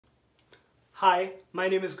Hi, my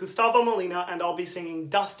name is Gustavo Molina and I'll be singing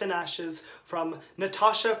Dust and Ashes from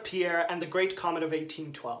Natasha, Pierre and the Great Comet of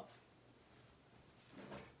 1812.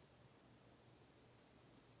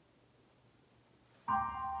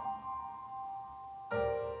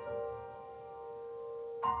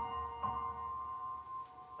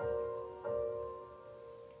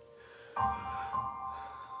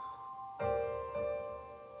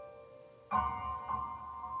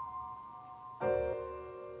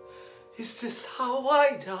 Is this how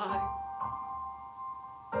I die?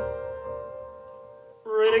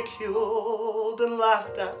 Ridiculed and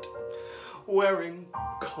laughed at, wearing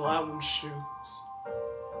clown shoes.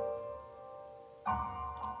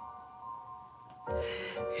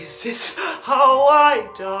 Is this how I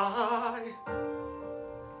die?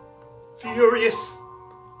 Furious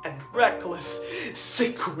and reckless,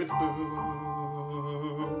 sick with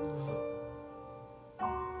booze.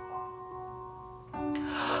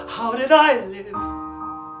 How did I live?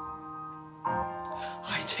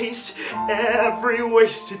 I taste every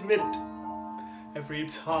wasted minute, every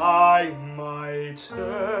time I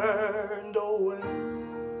turned away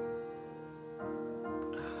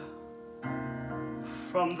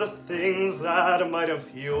from the things that might have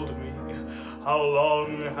healed me. How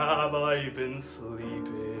long have I been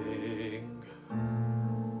sleeping?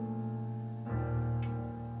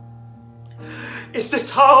 Is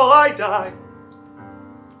this how I die?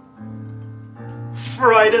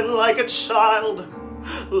 Frightened like a child,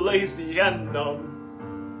 lazy and numb.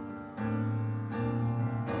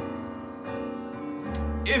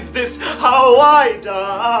 Is this how I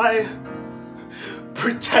die?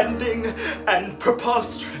 Pretending and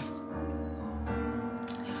preposterous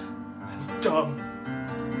and dumb.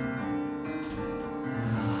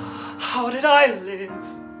 How did I live?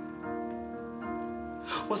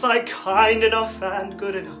 Was I kind enough and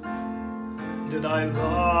good enough? Did I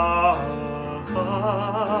love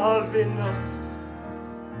enough?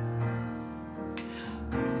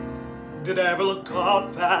 Did I ever look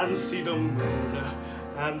up and see the moon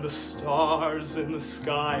and the stars in the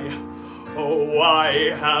sky? Oh,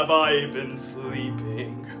 why have I been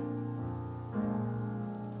sleeping?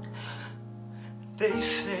 They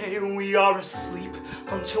say we are asleep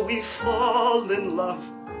until we fall in love.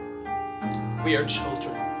 We are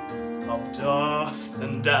children of dust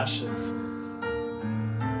and ashes.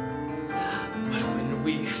 But when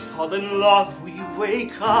we fall in love, we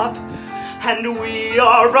wake up and we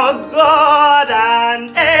are a god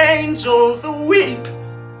and angels weep.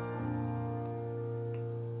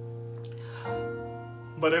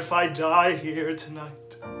 But if I die here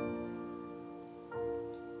tonight,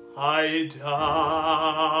 I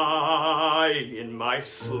die in my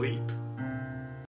sleep.